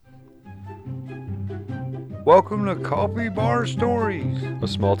Welcome to Coffee Bar Stories, A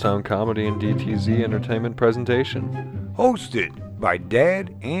small-town comedy and DTZ entertainment presentation. hosted by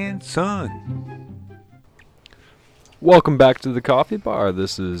Dad and Son. Welcome back to the Coffee Bar.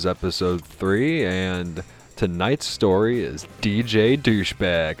 This is episode 3, and tonight's story is DJ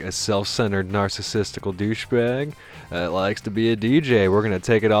Douchebag, a self-centered, narcissistical douchebag that likes to be a DJ. We're going to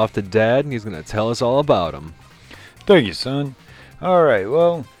take it off to Dad, and he's going to tell us all about him. Thank you, son. All right,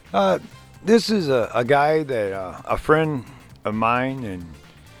 well, this is a guy that a friend of mine, and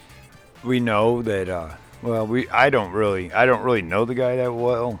we know that. I don't really know the guy that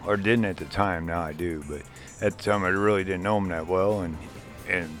well, or didn't at the time. Now I do, but at the time I really didn't know him that well. And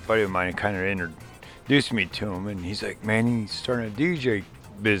a buddy of mine kind of introduced me to him, and he's like, "Man, he's starting a DJ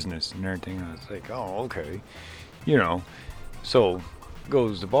business and everything." And I was like, "Oh, okay," So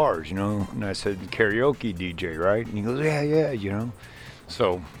goes to bars, And I said, "Karaoke DJ, right?" And he goes, "Yeah."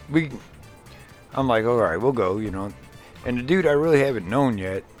 So I'm like, all right, we'll go, And the dude I really haven't known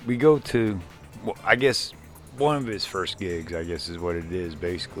yet, we go to, I guess, one of his first gigs, I guess is what it is,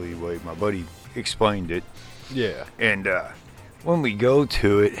 basically, the way my buddy explained it. Yeah. And when we go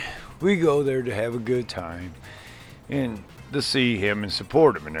to it, we go there to have a good time and to see him and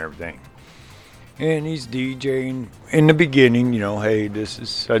support him and everything. And he's DJing in the beginning, hey, this is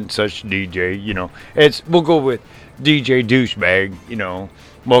such and such DJ, we'll go with DJ Douchebag,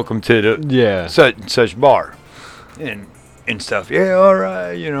 welcome to the such and such bar and stuff. Yeah, all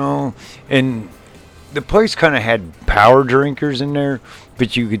right, And the place kind of had power drinkers in there,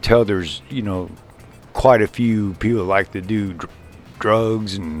 but you could tell there's, quite a few people that like to do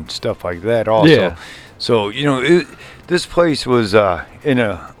drugs and stuff like that also. Yeah. So, this place was in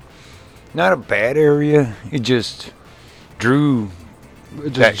a not a bad area. It just drew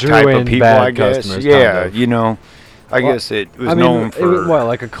that type of people, I guess. Yeah, kind of. I guess it was known for... It was what,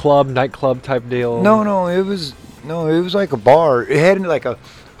 like a nightclub type deal? No, it was like a bar. It had like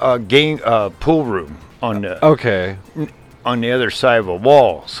a game pool room on the other side of a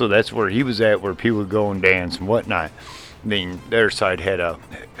wall. So that's where he was at, where people would go and dance and whatnot. Then their side had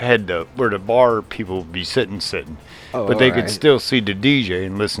where the bar people would be sitting. But they could still see the DJ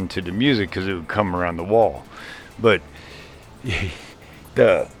and listen to the music because it would come around the wall. But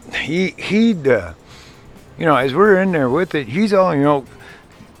as we're in there with it, he's all,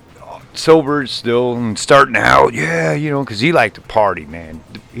 sober still and starting out, because he liked to party, man.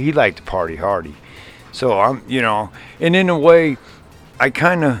 He liked to party hardy. So I'm, and in a way, I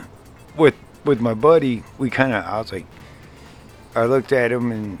kind of, with my buddy, I looked at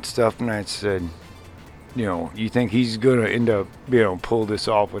him and stuff, and I said, you think he's going to end up, pull this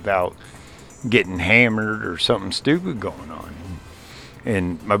off without getting hammered or something stupid going on?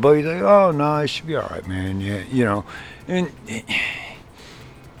 And my buddy's like, "Oh, no, it should be all right, man." Yeah, And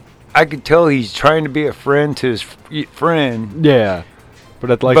I could tell he's trying to be a friend to his friend. Yeah.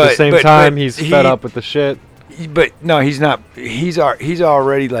 But at the same time, he's fed up with the shit. But no, he's not. He's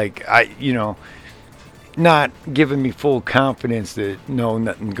already like, not giving me full confidence that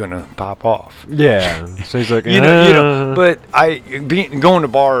nothing's gonna pop off. Yeah. So he's like, But going to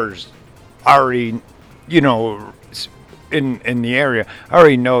bars, I already, in the area, I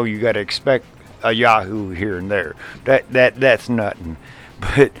already know you got to expect a Yahoo here and there. That's nothing.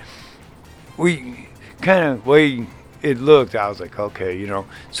 But we kind of way it looked, I was like, okay,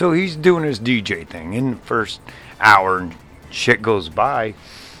 So he's doing his DJ thing in the first hour, and shit goes by,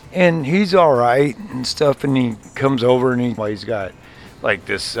 and he's all right and stuff. And he comes over, and he's got like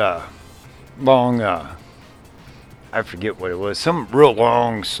this long. I forget what it was. Some real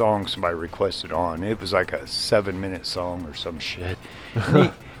long song somebody requested on. It was like a 7-minute song or some shit.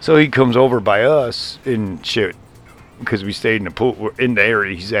 So he comes over by us and shit, because we stayed in the pool, in the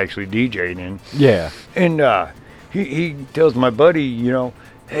area he's actually DJing in. Yeah. And he tells my buddy,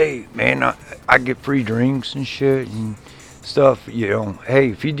 "Hey, man, I get free drinks and shit and stuff.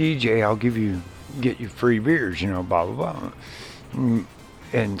 Hey, if you DJ, I'll get you free beers, blah, blah, blah.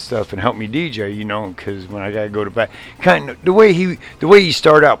 And stuff, and help me DJ, because when I gotta go to back, kind of the way he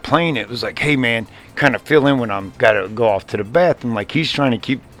started out playing it was like, hey man, kind of fill in when I'm gotta go off to the bathroom, like he's trying to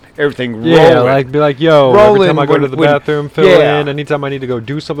keep everything rolling. Yeah, be like, yo, every time I go to the bathroom, fill in. Anytime I need to go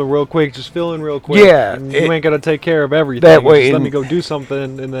do something real quick, just fill in real quick. Yeah, and you ain't gotta take care of everything. That way, just let me go do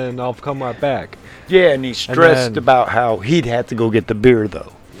something, and then I'll come right back. Yeah, and he stressed about how he'd have to go get the beer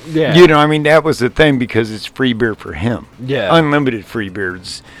though. Yeah. That was the thing, because it's free beer for him. Yeah. Unlimited free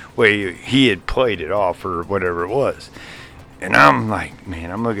beers, way he had played it off or whatever it was. And I'm like, man,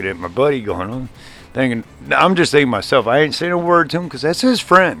 I'm looking at my buddy going, thinking, I'm just thinking to myself, I ain't saying a word to him because that's his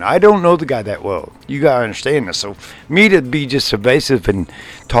friend. I don't know the guy that well. You got to understand this. So me to be just evasive and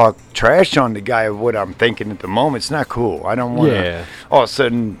talk trash on the guy of what I'm thinking at the moment, it's not cool. I don't want to all of a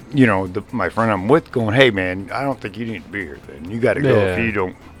sudden, my friend I'm with going, hey, man, I don't think you need to be here then. You got to go if you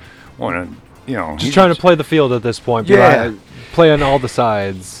don't want to, Just trying to play the field at this point. Yeah. Play on all the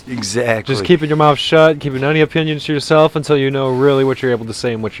sides. Exactly. Just keeping your mouth shut, keeping any opinions to yourself until you know really what you're able to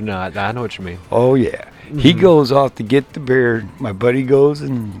say and what you're not. I know what you mean. Oh, yeah. Mm-hmm. He goes off to get the beer. My buddy goes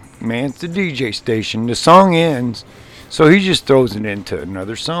and mans the DJ station. The song ends, so he just throws it into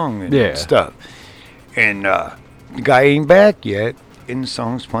another song and stuff. And the guy ain't back yet, and the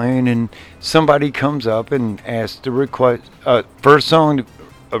song's playing, and somebody comes up and asks to request first song,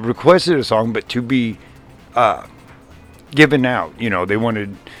 requested a song, but to be given out. They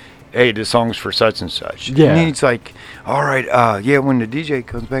wanted, hey, the song's for such and such. Yeah. And he's like, all right, when the DJ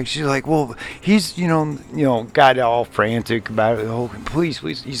comes back, she's like, well, he's, got all frantic about it. Oh, please.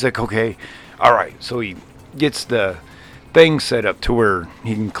 He's like, okay, all right. So he gets the thing set up to where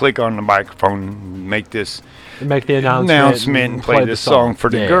he can click on the microphone and make the announcement and play this song for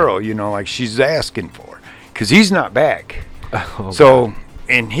the girl, like she's asking for. Because he's not back. Oh, so,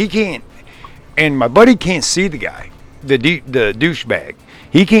 and he can't, and my buddy can't see the guy. The douchebag.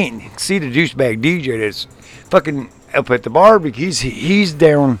 He can't see the douchebag DJ that's fucking up at the bar because he's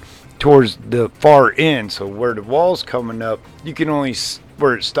down towards the far end. So where the wall's coming up, you can only,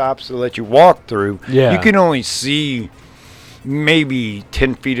 where it stops to let you walk through, you can only see maybe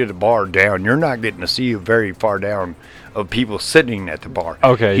 10 feet of the bar down. You're not getting to see very far down of people sitting at the bar.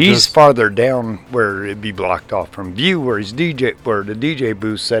 Okay. He's farther down where it'd be blocked off from view, where the DJ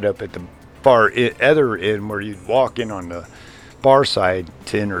booth set up at the far other end where you'd walk in on the bar side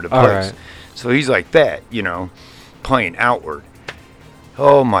to enter the place. Right. So he's like that, playing outward.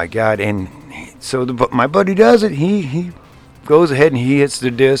 Oh my God. And so my buddy does it. He goes ahead and he hits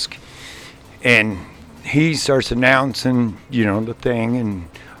the disc and he starts announcing, the thing and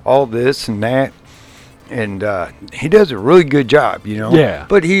all this and that. And he does a really good job, Yeah.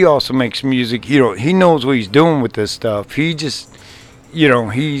 But he also makes music. He knows what he's doing with this stuff. He just, he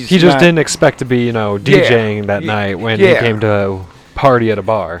just didn't expect to be, DJing that night when he came to party at a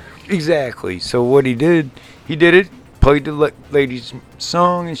bar. Exactly. So what he did it, played the lady's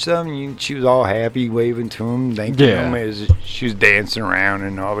song and stuff, and she was all happy, waving to him, thanking him as she was dancing around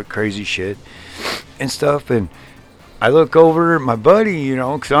and all the crazy shit and stuff. And I look over at my buddy,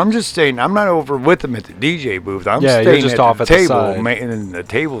 because I'm just staying. I'm not over with him at the DJ booth. I'm staying just at off the at the table, side. making the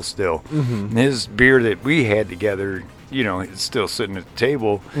table still. Mm-hmm. And his beer that we had together, it's still sitting at the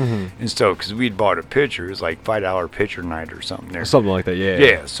table and stuff because we'd bought a pitcher. It was like $5 pitcher night or something there. Something like that, yeah.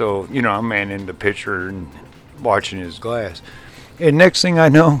 Yeah, so, I'm manning the pitcher and watching his glass. And next thing I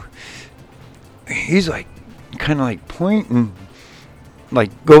know, he's like, kind of like pointing,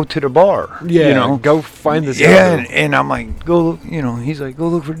 like, go to the bar. Yeah, go find this guy. Yeah, and I'm like, go, he's like, go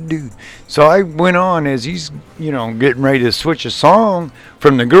look for the dude. So I went on as he's, getting ready to switch a song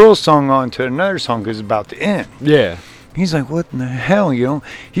from the girl's song on to another song because it's about to end. Yeah. He's like, what in the hell,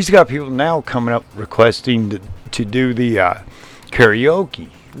 He's got people now coming up requesting to do the karaoke.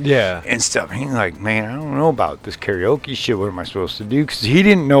 Yeah. And stuff. He's like, man, I don't know about this karaoke shit. What am I supposed to do? Because he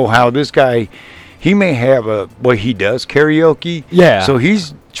didn't know how this guy, he may have he does karaoke. Yeah. So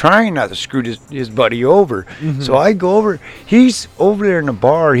he's trying not to screw his buddy over. Mm-hmm. So I go over. He's over there in the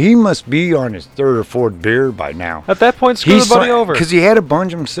bar. He must be on his third or fourth beer by now. At that point, screw the buddy over. Because he had a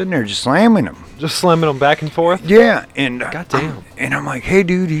bunch of them sitting there just slamming him. Just slamming them back and forth? Yeah. And goddamn. And I'm like, hey,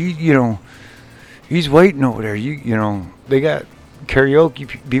 dude, he's waiting over there. They got karaoke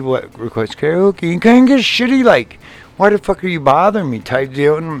people that request karaoke. And kind of get shitty, like, why the fuck are you bothering me type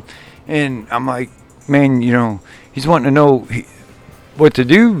deal. And I'm like, man, he's wanting to know what to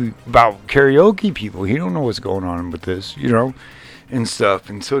do about karaoke people. He don't know what's going on with this, and stuff.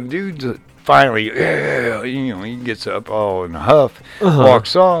 And so the dude finally, he gets up all in a huff,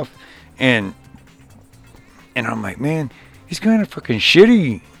 walks off, and I'm like, man, he's kind of fucking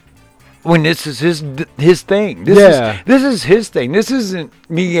shitty when this is his thing. This is his thing. This isn't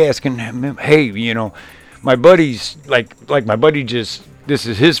me asking him, hey, my buddy's like my buddy just. This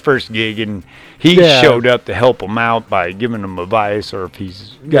is his first gig, and he showed up to help him out by giving him advice or if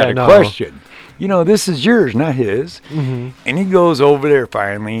he's got a question. This is yours, not his. Mm-hmm. And he goes over there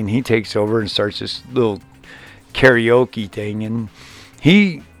finally, and he takes over and starts this little karaoke thing.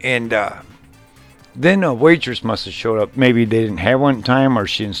 And then a waitress must have showed up. Maybe they didn't have one time or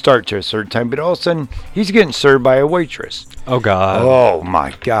she didn't start to a certain time. But all of a sudden, he's getting served by a waitress. Oh, God. Oh,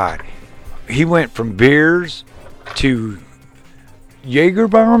 my God. He went from beers to Jaeger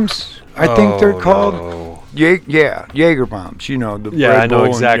bombs, I think they're called. No. Yeah, Jaeger bombs. You know, the Yeah, Red I know Bull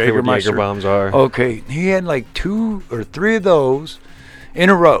and exactly what Jägermeister. Jaeger bombs are. Okay, he had like 2 or 3 of those in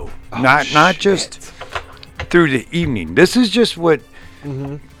a row. Not just through the evening. This is just what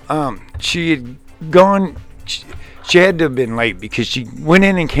she had gone. She had to have been late because she went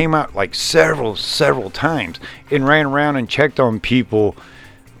in and came out like several times and ran around and checked on people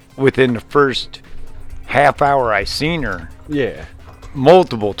within the first half hour I seen her. Yeah.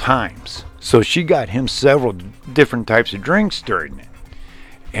 Multiple times. So she got him several different types of drinks during it.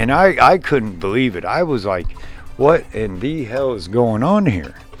 And I couldn't believe it. I was like, what in the hell is going on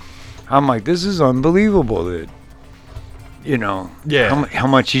here? I'm like, this is unbelievable that, you know, how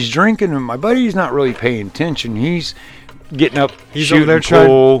much he's drinking. And my buddy's not really paying attention. He's getting up, He's shooting over there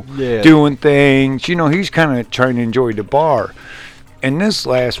pool, yeah. doing things. You know, he's kind of trying to enjoy the bar. And this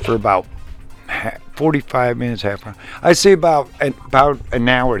lasts for about 45 minutes, half an hour. I'd say about an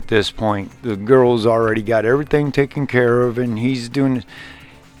hour at this point. The girl's already got everything taken care of, and he's doing it.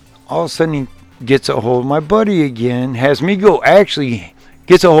 All of a sudden, he gets a hold of my buddy again, has me go, actually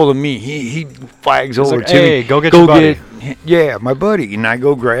gets a hold of me. He flags over like, to hey, me. go get your buddy. Yeah, my buddy. And I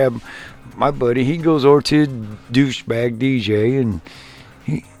go grab my buddy. He goes over to Douchebag DJ,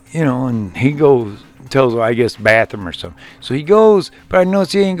 and he goes, tells her, I guess, bathroom or something. So he goes, but I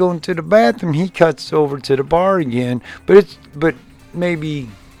notice he ain't going to the bathroom. He cuts over to the bar again, but maybe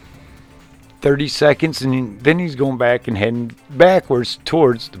 30 seconds, and then he's going back and heading backwards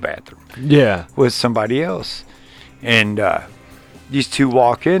towards the bathroom. Yeah. With somebody else. And these two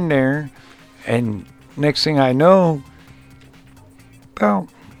walk in there, and next thing I know, about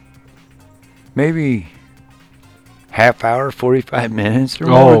maybe half hour, 45 minutes or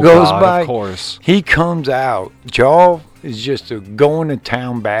more goes by. Of course. He comes out. Jaw is just going to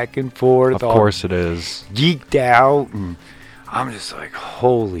town back and forth. Of course it is. Geeked out, and I'm just like,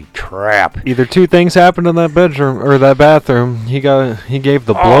 holy crap. Either two things happened in that bedroom or that bathroom. He gave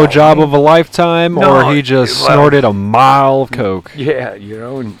the blowjob of a lifetime, or he just snorted a mile of coke. Yeah,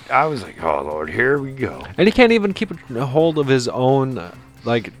 and I was like, oh Lord, here we go. And he can't even keep a hold of his own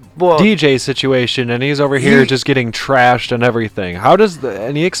DJ situation, and he's over here just getting trashed and everything.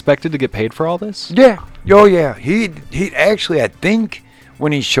 And he expected to get paid for all this? Yeah. Oh yeah. He actually, I think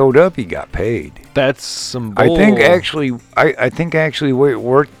when he showed up, he got paid. That's some bull. I think actually where it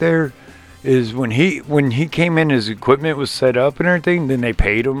worked there is when he came in, his equipment was set up and everything, then they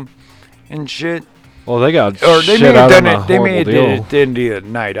paid him and shit. Well, they got or they shit may have out done on it. They may have deal. did it at the end of the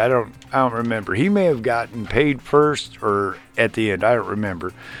night. I don't remember. He may have gotten paid first or at the end. I don't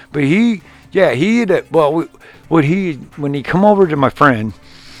remember. But he had. Well, when he come over to my friend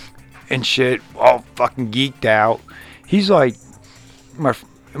and shit, all fucking geeked out, he's like, my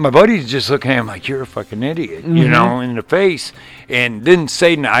buddy's just looking at him like, you're a fucking idiot, in the face, and didn't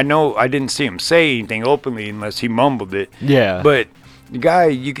say. I know I didn't see him say anything openly unless he mumbled it. Yeah. But the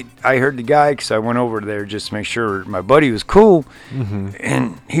guy, I heard the guy because I went over there just to make sure my buddy was cool,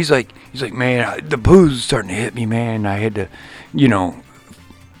 and he's like, man, the booze is starting to hit me, man. I had to,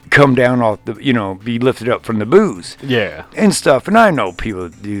 come down off the, be lifted up from the booze, and stuff. And I know people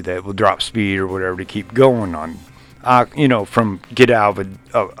that do that will drop speed or whatever to keep going on, from get out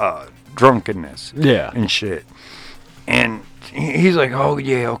of drunkenness, and shit. And he's like, oh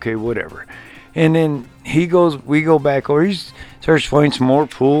yeah, okay, whatever. And then we go back over. He starts playing some more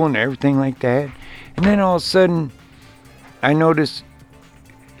pool and everything like that. And then all of a sudden, I noticed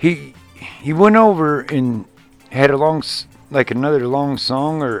he went over and had another long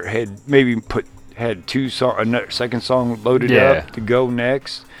song, or had maybe had another second song loaded up to go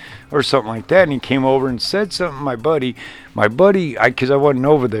next, or something like that. And he came over and said something to my buddy, because I wasn't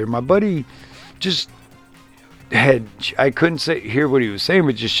over there. My buddy just I couldn't hear what he was saying,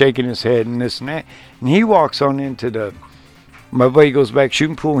 but just shaking his head and this and that. And he walks on into my buddy goes back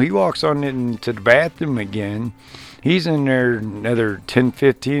shooting pool. He walks on into the bathroom again. He's in there another 10,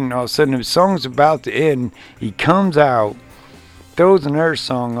 15. And all of a sudden, the song's about to end. He comes out, throws another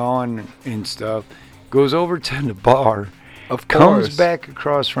song on and stuff, goes over to the bar, comes back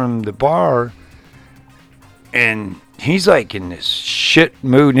across from the bar, and he's like in this shit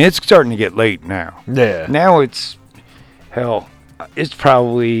mood, and it's starting to get late now. Yeah. Now it's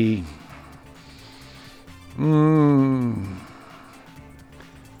probably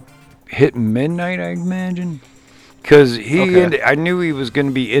hitting midnight, I imagine, because I knew he was going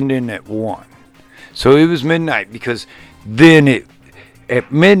to be ending at 1, so it was midnight. Because then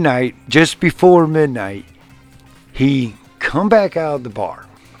at midnight, just before midnight, he come back out of the bar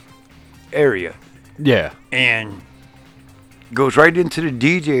area. Yeah. And goes right into the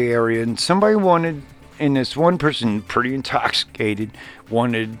DJ area, and somebody wanted and this one person, pretty intoxicated,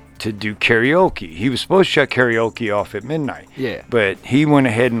 wanted to do karaoke. He was supposed to shut karaoke off at midnight. Yeah. But he went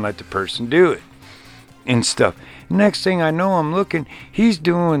ahead and let the person do it and stuff. Next thing I know, I'm looking, he's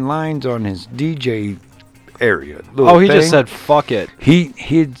doing lines on his DJ area. He just said, fuck it.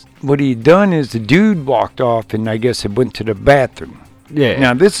 What he'd done is the dude walked off and I guess it went to the bathroom. Yeah.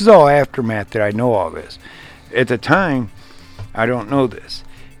 Now, this is all aftermath that I know all this. At the time, I don't know this.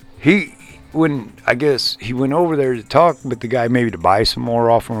 He went over there to talk with the guy, maybe to buy some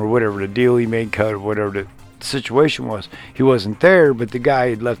more off him or whatever the deal he made cut or whatever the situation was. He wasn't there, but the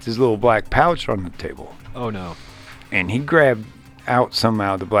guy had left his little black pouch on the table. Oh, no. And he grabbed out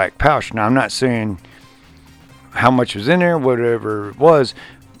somehow the black pouch. Now, I'm not saying how much was in there, whatever it was,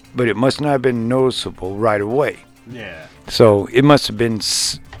 but it must not have been noticeable right away. Yeah. So it must have been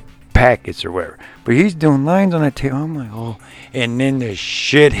packets or whatever. But he's doing lines on that table. I'm like, oh. And then the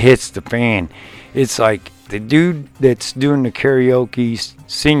shit hits the fan. It's like the dude that's doing the karaoke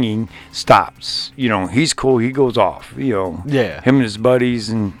singing stops. You know, he's cool. He goes off. You know, yeah. Him and his buddies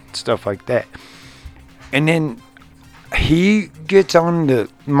and stuff like that. And then he gets on the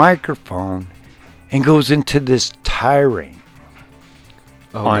microphone and goes into this tirade.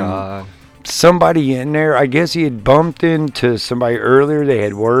 Oh, God. Somebody in there, I guess he had bumped into somebody earlier. They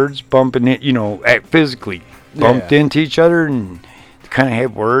had words bumping it, physically bumped into each other and kind of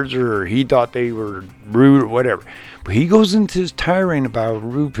had words, or he thought they were rude or whatever. But he goes into his tirade about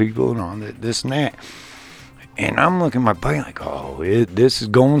rude people and all that, this and that. And I'm looking at my buddy like, this is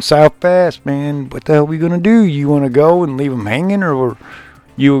going south fast, man. What the hell are we going to do? You want to go and leave him hanging, or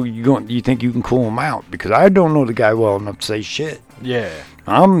you think you can cool him out? Because I don't know the guy well enough to say shit. Yeah.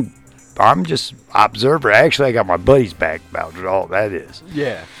 I'm just observer. Actually, I got my buddy's back about it all. That is.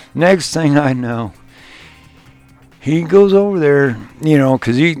 Yeah. Next thing I know, he goes over there,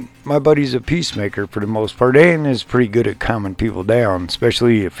 because my buddy's a peacemaker for the most part, and is pretty good at calming people down,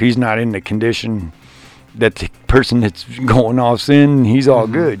 especially if he's not in the condition that the person that's going off's in. He's all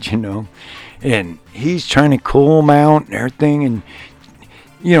good, And he's trying to cool him out and everything, and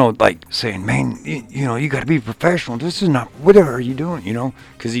like saying, man, you got to be professional. This is not, whatever are you doing,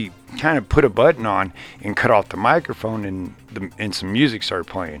 because he kind of put a button on and cut off the microphone, and some music started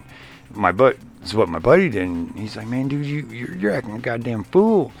playing. That's what my buddy did, and he's like, man, dude, you're acting a goddamn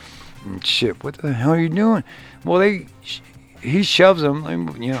fool and shit. What the hell are you doing? Well, he shoves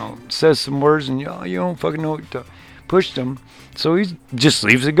him, says some words, and you don't fucking know what to pushed him, so he just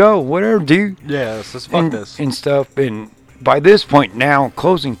leaves it go. Whatever, dude. Yeah, let's fuck this and stuff. And by this point now,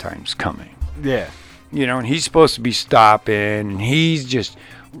 closing time's coming. Yeah. And he's supposed to be stopping, and he's just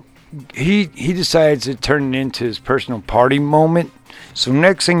he decides to turn it into his personal party moment. So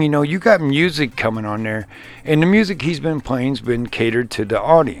next thing you know, you got music coming on there, and the music he's been playing's been catered to the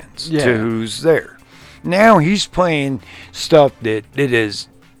audience, to who's there. Now he's playing stuff that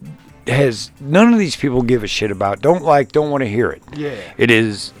has none of these people give a shit about, don't want to hear it. Yeah. It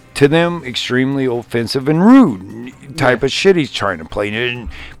is to them extremely offensive and rude type of shit he's trying to play. And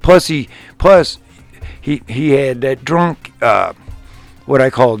plus he had that drunk, what I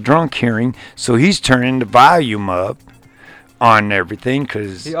call drunk hearing, so he's turning the volume up on everything,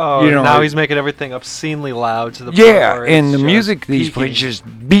 because now he's making everything obscenely loud to the point where and the music these playing just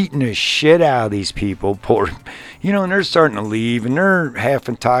beating the shit out of these people, poor, and they're starting to leave, and they're half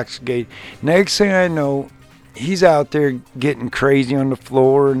intoxicated. Next thing I know, he's out there getting crazy on the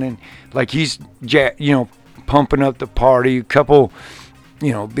floor, and then like he's pumping up the party. A couple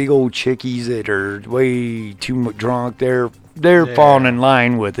big old chickies that are way too drunk, they're falling in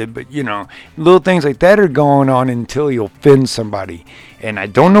line with it, but little things like that are going on until he offends somebody. And I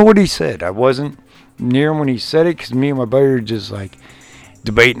don't know what he said. I wasn't near him when he said it, because me and my buddy are just like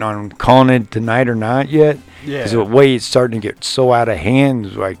debating on calling it tonight or not yet. Because the way it's starting to get so out of hand,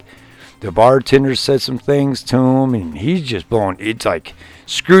 is like the bartender said some things to him, and he's just blowing. It's like,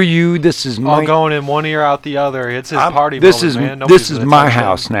 screw you. This is my. All going in one ear out the other. It's his party. This moment, this is my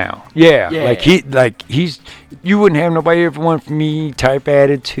house now. Yeah. He's. You wouldn't have nobody ever want from me type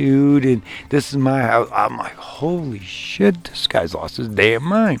attitude, and this is my house. I'm like, holy shit, this guy's lost his damn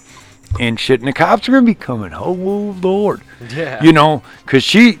mind. And shit, and the cops are gonna be coming. Oh Lord. Yeah.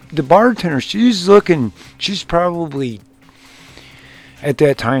 Because the bartender, she's probably at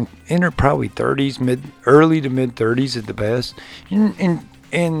that time in her probably 30s, early to mid 30s at the best,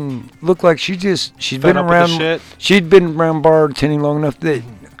 and looked like she'd been around. She'd been around bartending long enough that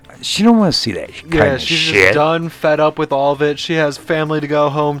she don't want to see that kind of she's shit. Just done, fed up with all of it. She has family to go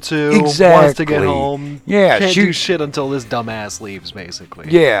home to. Exactly. Wants to get home. Yeah. Can't do shit until this dumbass leaves,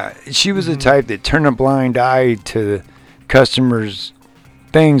 basically. Yeah. She was the type that turned a blind eye to customers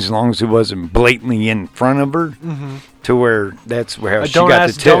things as long as it wasn't blatantly in front of her. Mm-hmm. To where that's where she don't got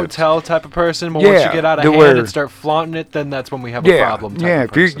ask, the tips. don't tell type of person. But once you get out of hand and start flaunting it, then that's when we have a problem.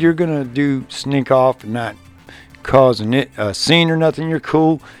 If you're gonna sneak off and not causing it a scene or nothing, you're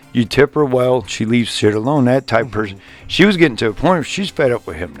cool. You tip her well. She leaves shit alone. That type of person. She was getting to a point where she's fed up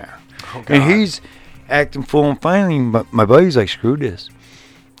with him now, and he's acting full. And finally, my buddy's like, "Screw this,"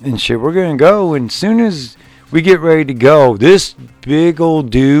 and shit. We're gonna go. And as soon as we get ready to go, this big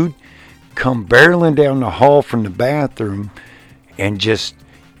old dude come barreling down the hall from the bathroom and just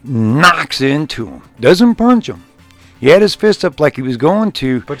knocks into him. Doesn't punch him. He had his fist up like he was going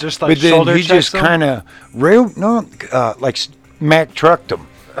to, but just like shoulder he just kind of like Mack trucked him.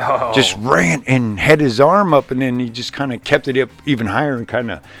 Oh. Just ran and had his arm up, and then he just kind of kept it up even higher and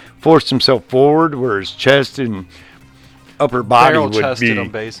kind of forced himself forward where his chest and upper body would be. Him,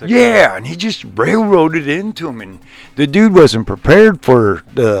 basically. Yeah, and he just railroaded into him, and the dude wasn't prepared for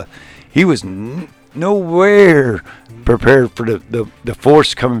he was nowhere prepared for the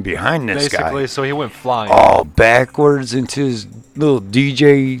force coming behind this guy. Basically, so he went flying. All backwards into his little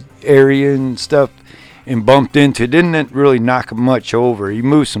DJ area and stuff and bumped into. Didn't really knock him much over. He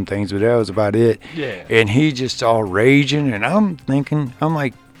moved some things, but that was about it. Yeah. And he just all raging, and I'm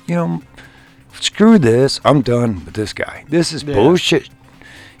like, screw this. I'm done with this guy. This is bullshit.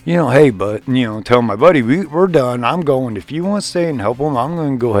 Hey, but, tell my buddy, we're done. I'm going. If you want to stay and help him, I'm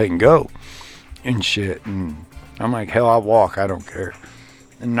going to go ahead and go. And shit. And I'm like, hell, I'll walk. I don't care.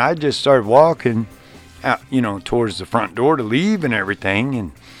 And I just started walking out, towards the front door to leave and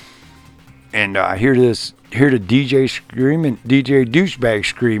everything. And I hear the DJ screaming, DJ Douchebag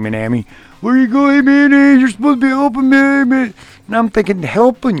screaming at me, where you going, man? You're supposed to be helping me, man. And I'm thinking,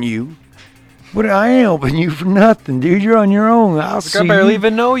 helping you? But I ain't helping you for nothing, dude. You're on your own. I barely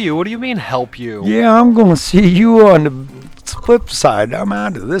even know you. What do you mean, help you? Yeah, I'm going to see you on the flip side. I'm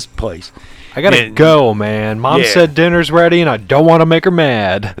out of this place. I got to go, man. Mom said dinner's ready, and I don't want to make her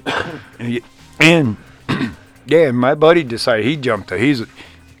mad. And, my buddy decided he jumped. He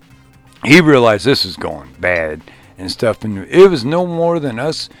realized this was going bad and stuff. And it was no more than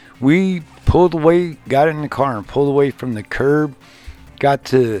us. We pulled away, got in the car, and pulled away from the curb.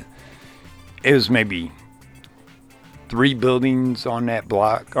 It was maybe 3 buildings on that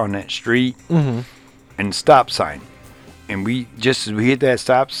block, on that street, and stop sign. And just as we hit that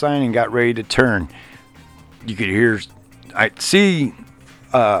stop sign and got ready to turn, you could I'd see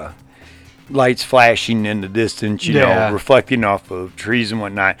lights flashing in the distance, reflecting off of trees and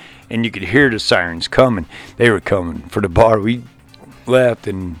whatnot, and you could hear the sirens coming. They were coming for the bar. We left,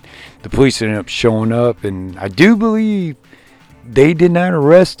 and the police ended up showing up, and I do believe they did not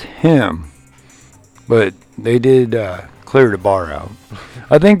arrest him. But they did clear the bar out.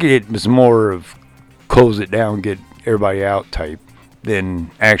 I think it was more of close it down, get everybody out type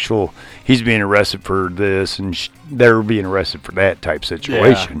than actual he's being arrested for this and they're being arrested for that type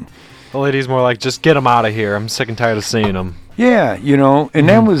situation. Yeah. The lady's more like, just get him out of here. I'm sick and tired of seeing him. Yeah, and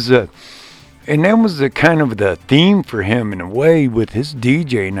that was the kind of the theme for him in a way with his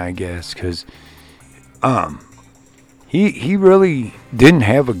DJing, I guess, because He really didn't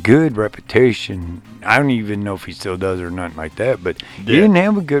have a good reputation. I don't even know if he still does or nothing like that, but he didn't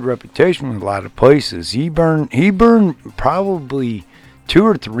have a good reputation with a lot of places. He burned probably 2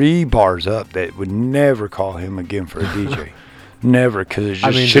 or 3 bars up that would never call him again for a DJ. Never, because there's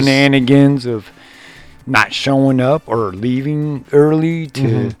just shenanigans of not showing up or leaving early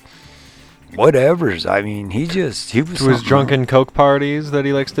to whatevers. I mean, he was to his drunken coke parties that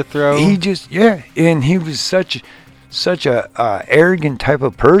he likes to throw. And he was such a arrogant type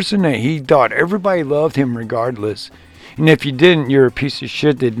of person that he thought everybody loved him regardless. And if you didn't, you're a piece of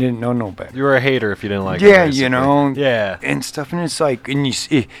shit that didn't know no better. You were a hater if you didn't like him. Yeah, and stuff. And it's like, and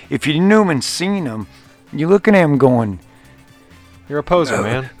if you knew him and seen him, you're looking at him going, you're a poser,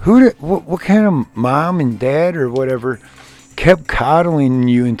 man. What kind of mom and dad or whatever kept coddling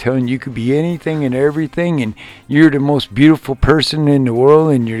you and telling you could be anything and everything, and you're the most beautiful person in the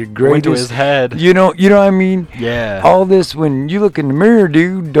world, and you're the greatest. Went to his head. You know what I mean? Yeah. All this, when you look in the mirror,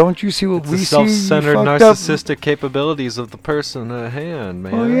 dude, don't you see what we see? Self-centered, narcissistic capabilities of the person at hand,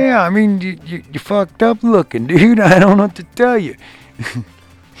 man. Oh yeah, I mean, you fucked up looking, dude. I don't know what to tell you.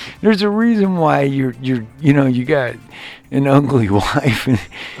 There's a reason why you got an ugly wife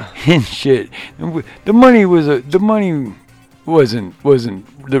and shit. The money wasn't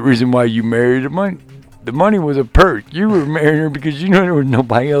the reason why you married her. The money was a perk. You were marrying her because there was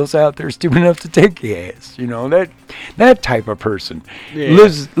nobody else out there stupid enough to take your ass. That type of person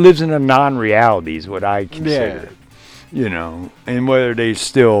lives in a non-reality is what I consider. And whether they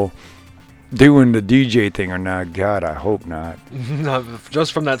still doing the DJ thing or not. God, I hope not. No,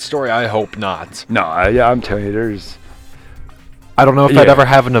 just from that story, I hope not. No, I'm telling you, there's... I don't know if I'd ever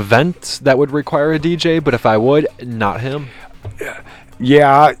have an event that would require a DJ, but if I would, not him.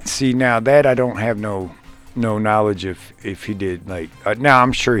 Yeah, see, now that I don't have no knowledge if he did, like... now,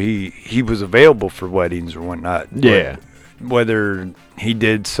 I'm sure he was available for weddings or whatnot. Yeah. Whether he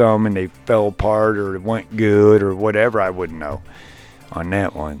did some and they fell apart or it went good or whatever, I wouldn't know on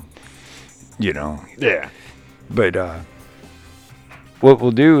that one. You know. Yeah. But what we'll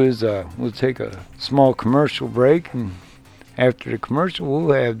do is we'll take a small commercial break, and after the commercial,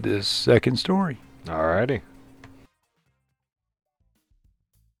 we'll have this second story. Alrighty.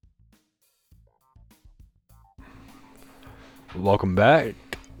 Welcome back.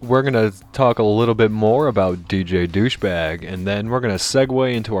 We're going to talk a little bit more about DJ Douchebag, and then we're going to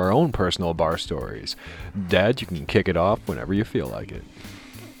segue into our own personal bar stories. Dad, you can kick it off whenever you feel like it.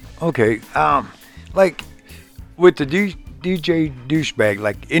 Okay, like with the DJ Douchebag,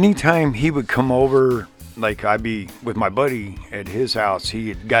 like anytime he would come over, like I'd be with my buddy at his house, he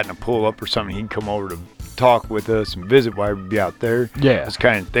had gotten a pull up or something, he'd come over to talk with us and visit while we'd be out there. Yeah. This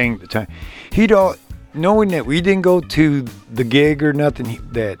kind of thing at the time. He'd all, knowing that we didn't go to the gig or nothing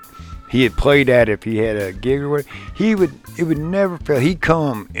that he had played at, if he had a gig or whatever, it would never fail. He'd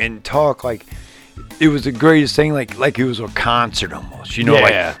come and talk like it was the greatest thing, like it was a concert almost, you know,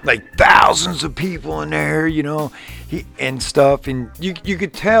 like thousands of people in there, you know, and stuff, and you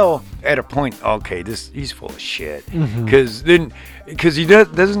could tell at a point, okay, he's full of shit, because he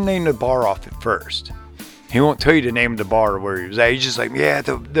doesn't name the bar off at first. He won't tell you the name of the bar where he was at. He's just like, yeah,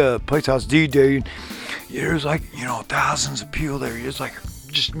 the place I was DJing, there's like, you know, thousands of people there. It's like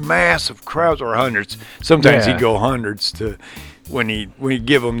just massive crowds, or hundreds. Sometimes he'd go hundreds to when he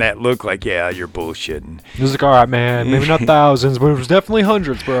give them that look like, yeah, you're bullshitting. He was like, all right, man, maybe not thousands, but it was definitely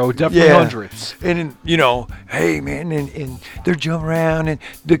hundreds, bro. Definitely hundreds. And you know, hey, man, and they're jumping around and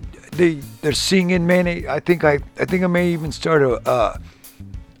they're singing, man. I think I may even start a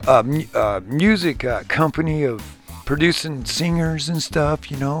music company of producing singers and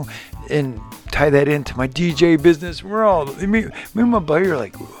stuff, you know, and tie that into my DJ business. We're all, me and my buddy are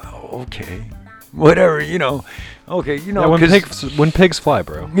like, okay, whatever, you know. Okay, you know, when pigs fly,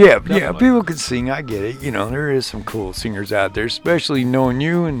 bro. Yeah, definitely. Yeah, people can sing. I get it. You know, there is some cool singers out there, especially knowing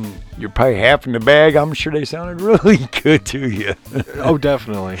you, and you're probably half in the bag. I'm sure they sounded really good to you. Oh,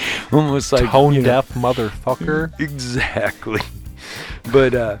 definitely. Almost like tone deaf motherfucker. Exactly.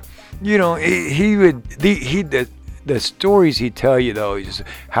 But you know, the stories he'd tell you though is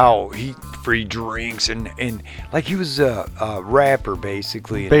how he free drinks and like he was a rapper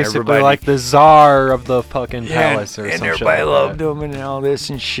basically. And basically like the czar of the fucking palace or something. And everybody loved him and all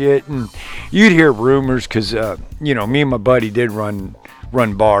this and shit. And you'd hear rumors because, you know, me and my buddy did run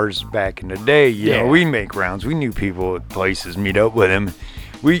bars back in the day. You know, we'd make rounds. We knew people at places, meet up with him.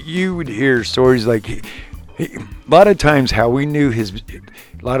 You would hear stories like... a lot of times how we knew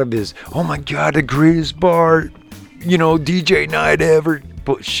a lot of his, oh my God, the greatest bar, you know, DJ night ever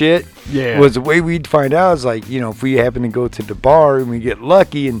shit was the way we'd find out. Is like, you know, if we happen to go to the bar and we get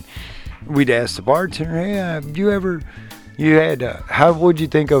lucky and we'd ask the bartender, hey, how would you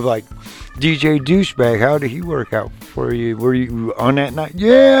think of like DJ Douchebag? How did he work out for you? Were you on that night?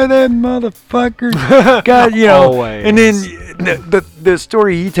 Yeah, that motherfucker. God, you know. Always. And then the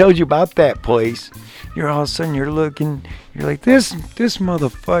story he tells you about that place, you're all of a sudden you're like this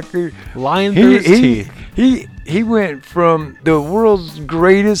motherfucker lying through his teeth. He went from the world's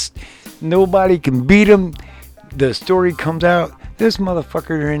greatest, nobody can beat him. The story comes out, this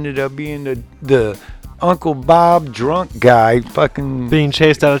motherfucker ended up being the Uncle Bob drunk guy, fucking being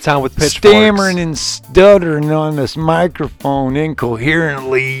chased out of town with pitchforks, stammering and stuttering on this microphone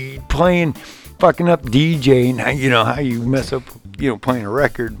incoherently, playing, fucking up DJing. You know how you mess up, you know, playing a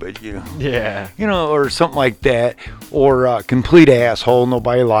record, but you know, or something like that, or complete asshole,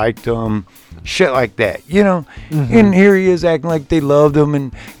 nobody liked him, shit like that, you know. And here he is acting like they loved him,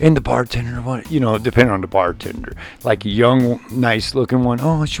 and the bartender, you know, depending on the bartender, like a young, nice looking one,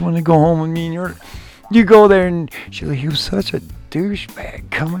 oh, she want to go home with me, and you go there, and she's like, he was such a douchebag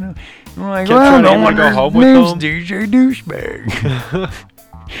coming up. I'm like, well, no wonder his name's DJ Douchebag.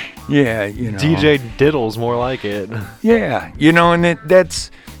 Yeah, you know. DJ Diddle's more like it. Yeah, you know, and that's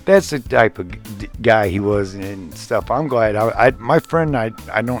the type of guy he was and stuff. I'm glad. My friend,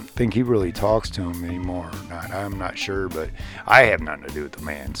 I don't think he really talks to him anymore or not. I'm not sure, but I have nothing to do with the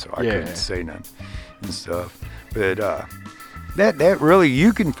man, so I couldn't say nothing and stuff. But that really,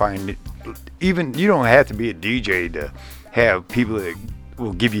 you can find it. Even you don't have to be a DJ to have people that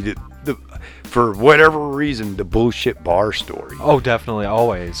will give you for whatever reason, the bullshit bar story. Oh, definitely,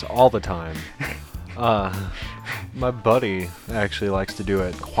 always, all the time. My buddy actually likes to do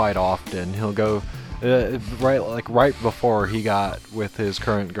it quite often. He'll go right before he got with his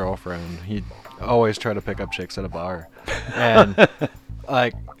current girlfriend. He'd always try to pick up chicks at a bar, and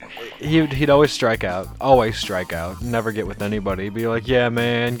like he'd always strike out, never get with anybody. Be like, yeah,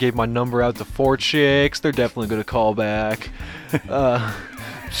 man, gave my number out to 4 chicks. They're definitely gonna call back.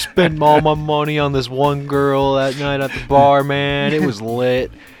 Spend all my money on this one girl that night at the bar, man. It was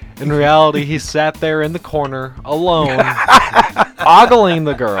lit. In reality, he sat there in the corner alone, ogling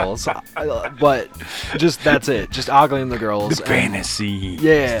the girls. But that's it. Just ogling the girls. The fantasy.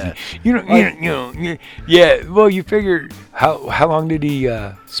 Yeah. Yeah. Well, you figure how long did he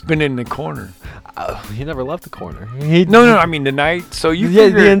spend in the corner? He never left the corner. No. I mean the night. So you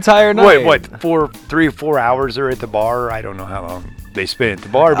the entire night. What? 3 or 4 hours are at the bar. I don't know how long they spent at the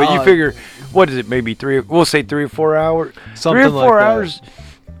bar, but you figure, what is it? Maybe we'll say 3 or 4 hours. Something 3 or 4 like hours. That.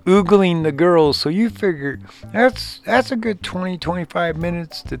 Oogling the girls, so you figure that's a good 25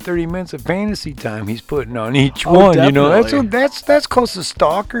 minutes to 30 minutes of fantasy time he's putting on each one. Definitely. You know, that's close to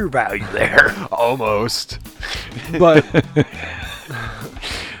stalker value there. Almost. But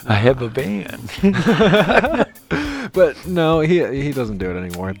I have a van. But no, he doesn't do it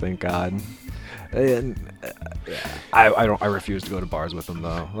anymore, thank God. And I refuse to go to bars with him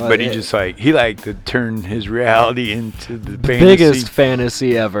though. But he liked to turn his reality into the biggest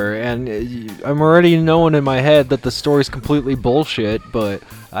fantasy ever, and I'm already knowing in my head that the story's completely bullshit. But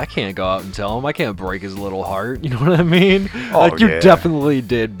I can't go out and tell him. I can't break his little heart. You know what I mean? You definitely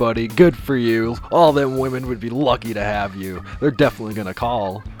did, buddy. Good for you. All them women would be lucky to have you. They're definitely gonna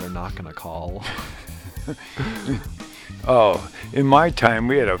call. They're not gonna call. Oh, in my time,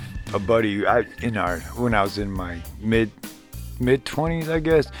 we had a buddy when I was in my mid 20s, I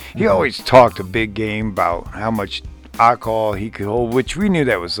guess. He always talked a big game about how much alcohol he could hold, which we knew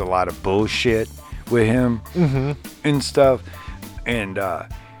that was a lot of bullshit with him and stuff. And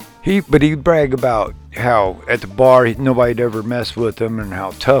he'd brag about how at the bar nobody'd ever mess with him and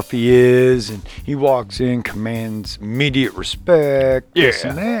how tough he is, and he walks in, commands immediate respect, this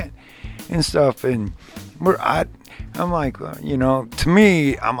and that and stuff. And I'm like, to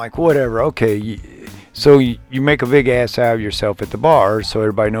me, I'm like, whatever, okay. So you make a big ass out of yourself at the bar so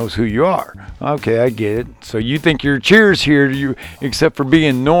everybody knows who you are. Okay, I get it. So you think your cheers here, except for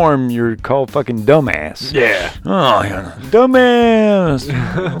being Norm, you're called fucking dumbass. Yeah. Oh, dumbass.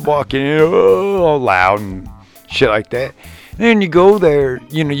 Walking in all loud and shit like that. Then you go there,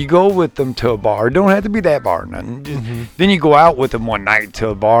 you go with them to a bar. Don't have to be that bar, nothing. Then you go out with them one night to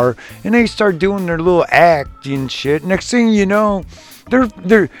a bar, and they start doing their little act and shit. Next thing you know,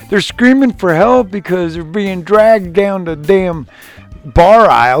 they're screaming for help because they're being dragged down the damn bar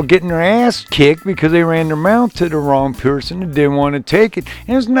aisle, getting their ass kicked because they ran their mouth to the wrong person and didn't want to take it.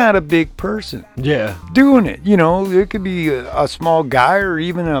 And it's not a big person doing it. It could be a small guy or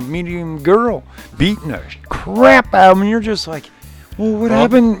even a medium girl beating the crap out of them. And you're just like, well, what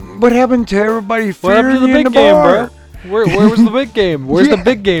happened? What happened to everybody fearing the you in the game, bar? Bro? Where was the big game? Where's the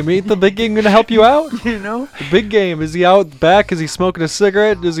big game? Ain't the big game gonna help you out? The big game, is he out back? Is he smoking a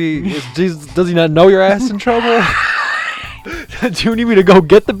cigarette? Does he not know your ass in trouble? Do you need me to go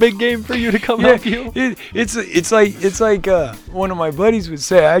get the big game for you to come help you? It's like one of my buddies would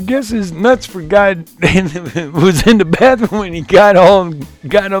say, I guess his nuts forgot was in the bathroom when he got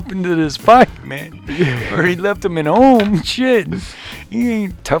up into this fight, man. Or he left him at home. Shit, he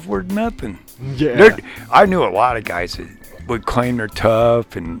ain't tough worth nothing. Yeah, I knew a lot of guys that would claim they're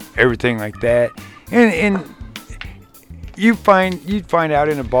tough and everything like that, and you'd find out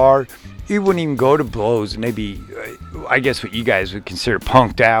in a bar. He wouldn't even go to blows, and they'd be, I guess, what you guys would consider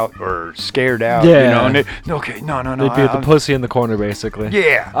punked out or scared out. Yeah. No. They'd be the pussy in the corner, basically.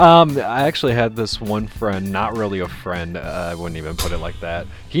 Yeah. I actually had this one friend, not really a friend, I wouldn't even put it like that.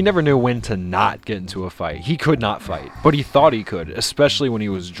 He never knew when to not get into a fight. He could not fight, but he thought he could, especially when he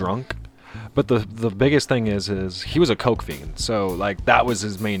was drunk. But the biggest thing is he was a coke fiend, so like that was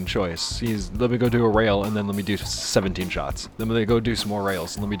his main choice. Let me go do a rail and then let me do 17 shots. Then let me go do some more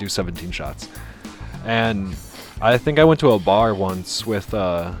rails and let me do 17 shots. And I think I went to a bar once with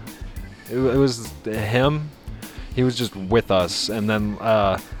it was him. He was just with us, and then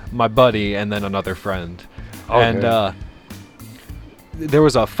my buddy, and then another friend. Okay. And there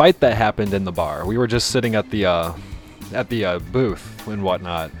was a fight that happened in the bar. We were just sitting at the booth and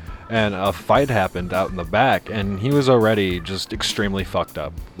whatnot. And a fight happened out in the back, and he was already just extremely fucked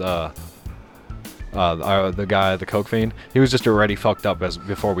up. The guy, the coke fiend, he was just already fucked up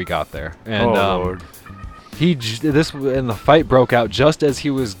before we got there. And Lord. And the fight broke out just as he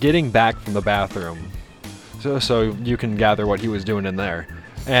was getting back from the bathroom. So you can gather what he was doing in there.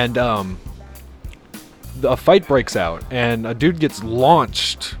 And a fight breaks out, and a dude gets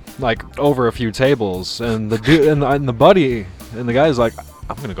launched like over a few tables, and the dude and the buddy and the guy's like,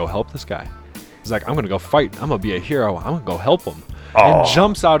 I'm gonna go help this guy. He's like, I'm gonna go fight. I'm gonna be a hero. I'm gonna go help him. And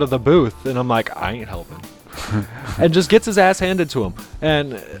jumps out of the booth, and I'm like, I ain't helping. And just gets his ass handed to him,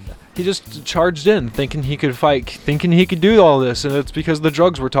 and he just charged in, thinking he could fight, thinking he could do all this, and it's because the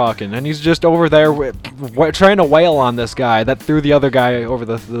drugs were talking, and he's just over there trying to wail on this guy that threw the other guy over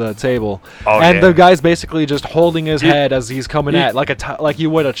the table, the guy's basically just holding his head as he's coming at like you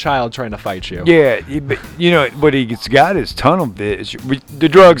would a child trying to fight you. Yeah, but you know what he's got is tunnel vision. The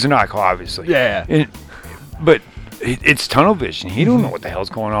drugs and alcohol, obviously. Yeah, but it's tunnel vision. He don't know what the hell's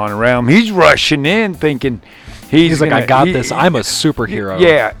going on around him. He's rushing in, thinking. He's like, I got this. I'm a superhero.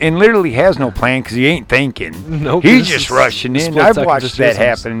 Yeah, and literally has no plan because he ain't thinking. Nope. He's just rushing in. I've watched that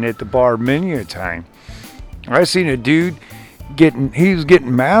happen at the bar many a time. I seen a dude he was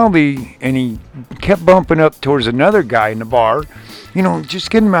getting mouthy, and he kept bumping up towards another guy in the bar. You know,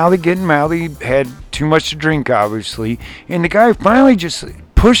 just getting mouthy. Had too much to drink, obviously. And the guy finally just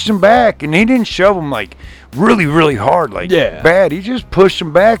pushed him back, and he didn't shove him like really, really hard, like bad. He just pushed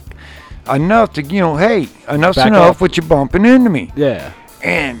him back enough to, hey, enough's enough with you bumping into me. Yeah.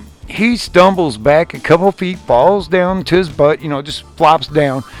 And he stumbles back a couple feet, falls down to his butt, just flops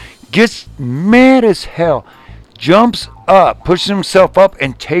down, gets mad as hell, jumps up, pushes himself up,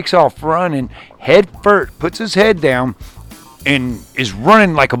 and takes off running head first, puts his head down, and is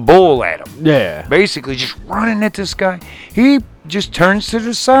running like a bull at him. Yeah. Basically just running at this guy. He just turns to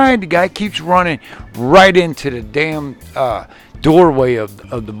the side. The guy keeps running right into the damn doorway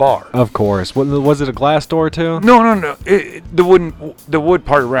of the bar. Of course. Was it a glass door too? No. The wood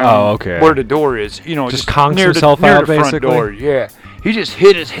part around where the door is. Just conks near himself near out, the front basically. Door. Yeah. He just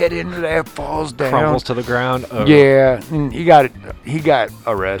hit his head into that, falls down, crumbles to the ground. Yeah, and he got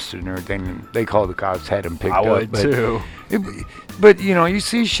arrested and everything. And they called the cops, had him picked up. I would too. But you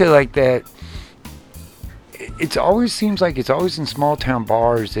see shit like that. It always seems like it's always in small town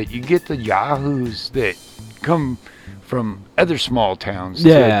bars that you get the yahoos that come from other small towns to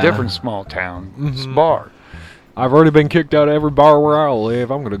a different small town bar. I've already been kicked out of every bar where I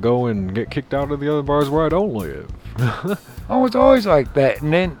live. I'm gonna go and get kicked out of the other bars where I don't live. Oh, it's always like that.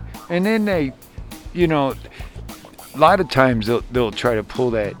 And then they, a lot of times they'll try to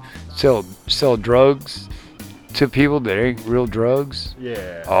pull that sell drugs to people that ain't real drugs.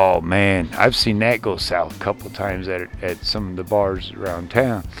 Yeah. Oh man, I've seen that go south a couple of times at some of the bars around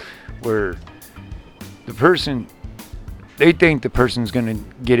town, where they think the person's gonna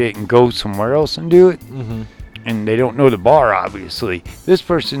get it and go somewhere else and do it, and they don't know the bar. Obviously, this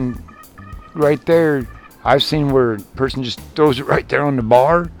person right there, I've seen where a person just throws it right there on the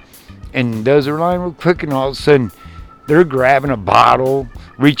bar and does their line real quick, and all of a sudden they're grabbing a bottle,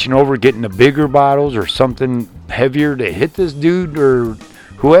 reaching over, getting the bigger bottles or something heavier to hit this dude or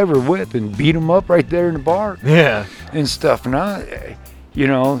whoever with and beat him up right there in the bar. Yeah. And stuff. And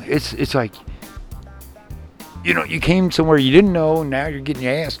it's like, you came somewhere you didn't know, and now you're getting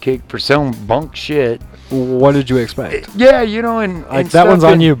your ass kicked for selling bunk shit. What did you expect? And like that one's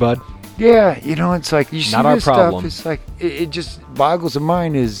on you, bud. Yeah, it's like you see not our this problem. stuff. It's like it just boggles the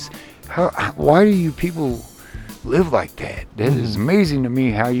mind. Is why do you people live like that? That is amazing to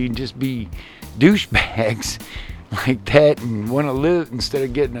me. How you just be douchebags like that and want to live instead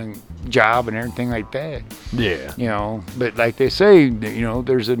of getting a job and everything like that. Yeah. But like they say,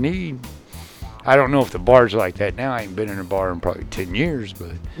 there's a need. I don't know if the bars are like that now. I ain't been in a bar in probably 10 years,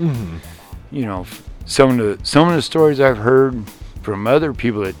 but some of the stories I've heard from other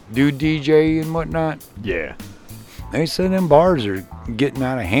people that do DJ and whatnot. Yeah. They said them bars are getting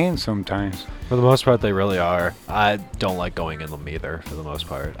out of hand sometimes. For the most part, they really are. I don't like going in them either, for the most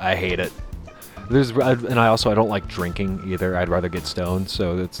part. I hate it. And I don't like drinking either. I'd rather get stoned.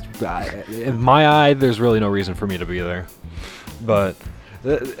 So in my eye, there's really no reason for me to be there. But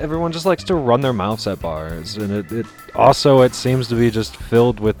everyone just likes to run their mouths at bars. And it seems to be just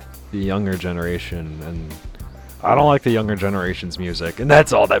filled with the younger generation. And I don't like the younger generation's music, and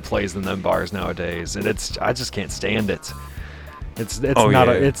that's all that plays in them bars nowadays. And I just can't stand it.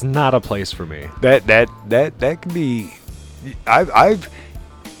 It's not a place for me. That can be. I've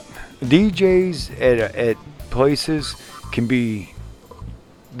DJs at places can be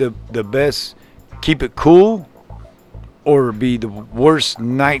the best. Keep it cool, or be the worst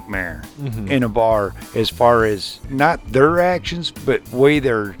nightmare in a bar as far as not their actions, but way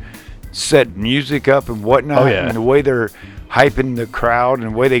they're set music up and whatnot, and the way they're hyping the crowd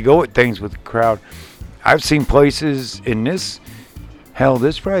and the way they go at things with the crowd. I've seen places in this. Hell,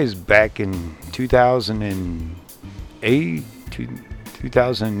 this probably is back in 2008,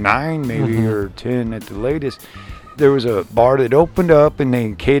 2009 maybe, or 10 at the latest. There was a bar that opened up and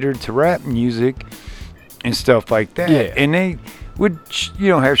they catered to rap music and stuff like that. Yeah. And they would,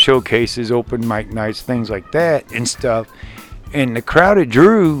 have showcases, open mic nights, things like that and stuff. And the crowd it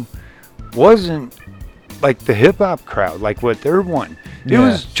drew wasn't like the hip hop crowd, like what they're wanting. It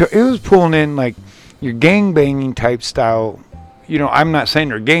was pulling in like your gang banging type style. I'm not saying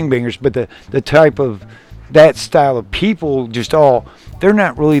they're gangbangers, but the type of that style of people, they're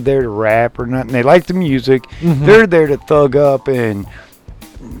not really there to rap or nothing. They like the music. Mm-hmm. They're there to thug up and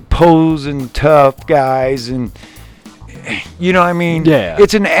pose and tough guys, and Yeah.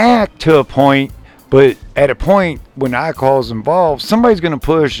 It's an act to a point, but at a point when alcohol's involved, somebody's going to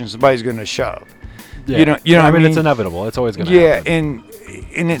push and somebody's going to shove. Yeah. I mean, it's inevitable. It's always going to happen.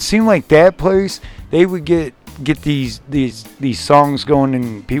 and it seemed like that place, they would get these songs going,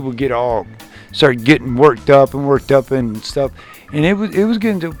 and people start getting worked up and stuff. And it was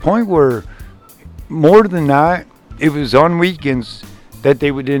getting to a point where more than not, it was on weekends that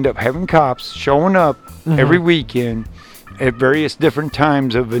they would end up having cops showing up every weekend at various different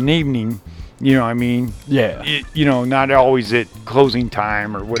times of an evening. Yeah. Not always at closing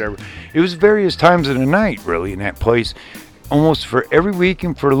time or whatever. It was various times of the night, really, in that place, almost for every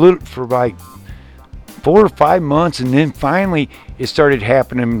weekend for like 4 or 5 months, and then finally it started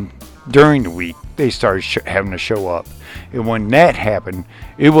happening during the week. They started having to show up, and when that happened,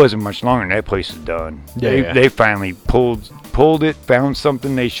 it wasn't much longer, and that place is done. They finally pulled it, found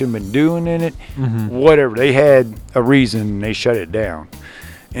something they shouldn't have been doing in it, whatever. They had a reason, and they shut it down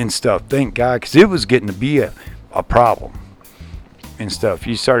and stuff. Thank God, because it was getting to be a problem and stuff.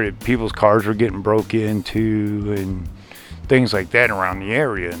 People's cars were getting broke into and things like that around the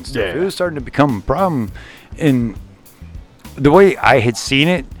area and stuff. Yeah. It was starting to become a problem. And the way I had seen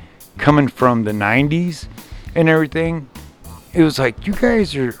it coming from the 90s and everything, it was like, you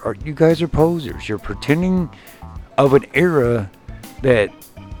guys are posers. You're pretending of an era that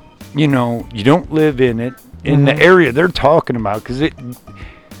you don't live in it, in the area they're talking about, because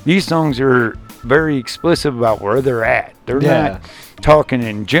these songs are very explicit about where they're at. They're not talking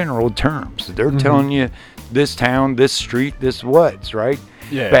in general terms. They're telling you this town, this street, this what's, right?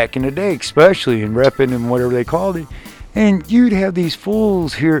 Yeah. Back in the day, especially in repping and whatever they called it. And you'd have these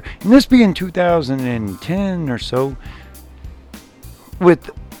fools here, and this being 2010 or so, with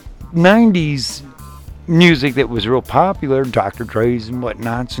 90s music that was real popular, Dr. Dre's and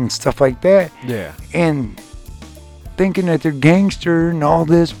whatnots and stuff like that. Yeah. And thinking that they're gangster and all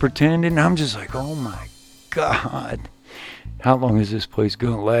this, pretending. I'm just like, oh my God, how long is this place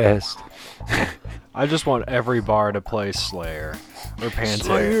going to last? I just want every bar to play Slayer or Pantera.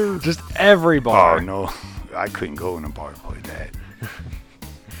 Slayer. Just every bar. Oh, no. I couldn't go in a bar to play that.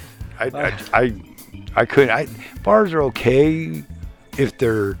 I couldn't. Bars are okay if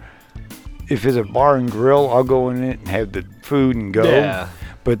it's a bar and grill. I'll go in it and have the food and go. Yeah.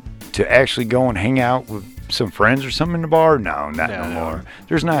 But to actually go and hang out with some friends or something in the bar, no more.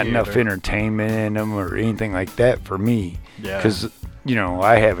 There's not enough entertainment in them or anything like that for me. Yeah. Because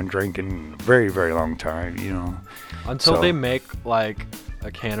I haven't drank in a very, very long time. Until they make like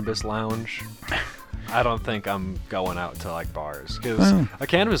a cannabis lounge. I don't think I'm going out to like bars, because a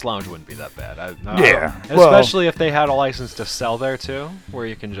cannabis lounge wouldn't be that bad. Especially if they had a license to sell there too, where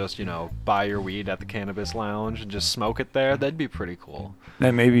you can just buy your weed at the cannabis lounge and just smoke it there. That'd be pretty cool.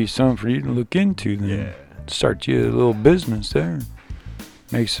 That may be something for you to look into then. Yeah. Start you a little business there.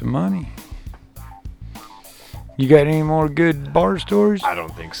 Make some money. You got any more good bar stories? I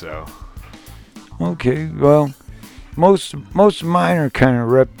don't think so. Okay, well, most of mine are kind of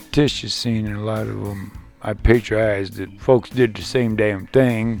repetitious, seeing a lot of them I patronized that folks did the same damn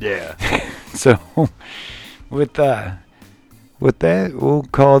thing. Yeah. So with that, we'll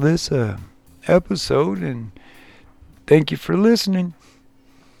call this a episode, and thank you for listening.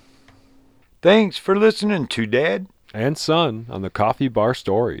 Thanks for listening to Dad and Son on the Coffee Bar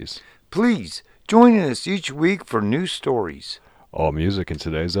Stories. Please join us each week for new stories. All music in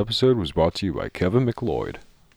today's episode was brought to you by Kevin McLeod.